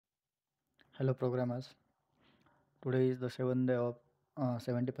Hello programmers. Today is the 7th day of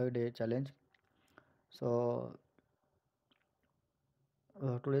 75-day challenge. So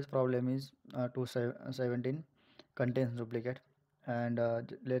today's problem is 217 contains duplicate, and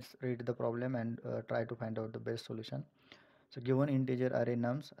let's read the problem and try to find out the best solution. So given integer array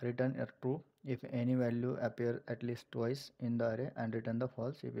nums, return a true if any value appear at least twice in the array, and return the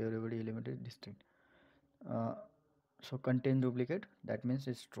false if everybody element is distinct. Uh, so contain duplicate, that means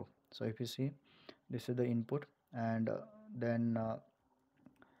it's true. So if you see, this is the input, and then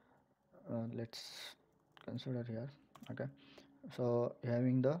let's consider here. Okay, so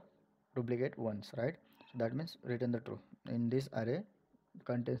having the duplicate ones, right? So that means return the true in this array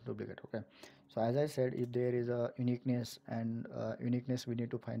contains duplicate. Okay, so as I said, if there is a uniqueness, and uniqueness we need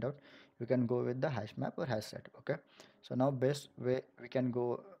to find out, you can go with the hash map or hash set. Okay, so now best way we can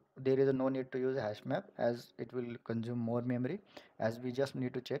go, there is no need to use a hash map as it will consume more memory, as we just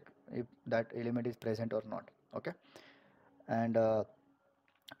need to check if that element is present or not. Okay, and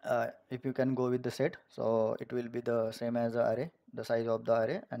if you can go with the set, so it will be the same as the array, the size of the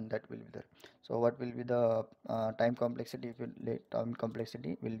array, and that will be there. So what will be the time complexity? If you time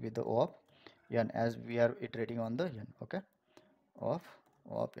complexity will be the O of n, as we are iterating on the n. Okay, of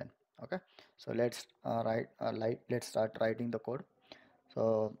O of n. Okay, so let's let's start writing the code.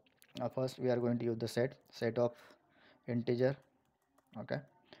 So first we are going to use the set of integer. Okay,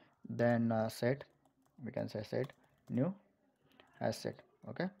 then set, we can say set new as set.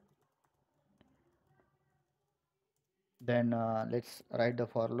 Okay, then let's write the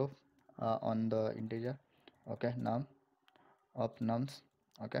for loop on the integer. Okay, num of nums.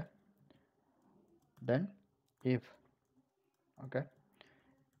 Okay, then if, okay,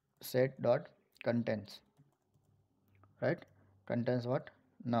 set dot contains, right, contains what?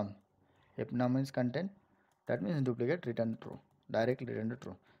 Num. If num is content, that means duplicate, return true, directly return to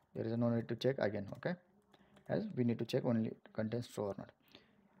true. There is no need to check again. Okay, as we need to check only contains true or not.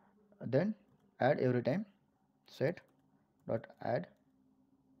 Then add every time, set dot add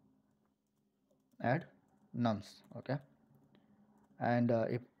nums. Okay, and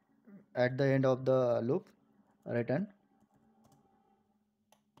if at the end of the loop, return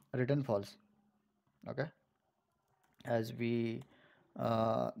false. Okay, as we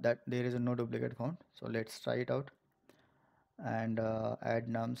that there is no duplicate found, so let's try it out, and add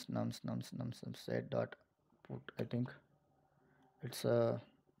nums set dot put. I think it's a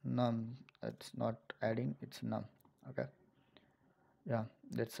num, it's not adding, it's num. Okay, yeah,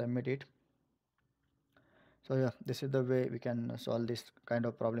 let's submit it. So yeah, this is the way we can solve this kind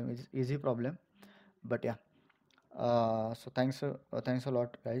of problem. It's easy problem, but yeah, so thanks a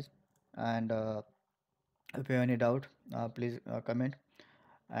lot guys, and if you have any doubt, please comment,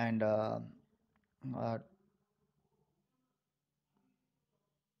 and uh,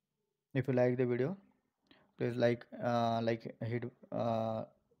 if you like the video, please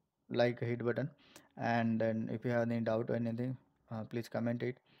hit button, and then if you have any doubt or anything, please comment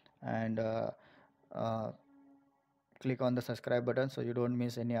it, and uh, click on the subscribe button so you don't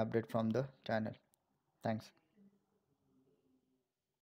miss any update from the channel. Thanks.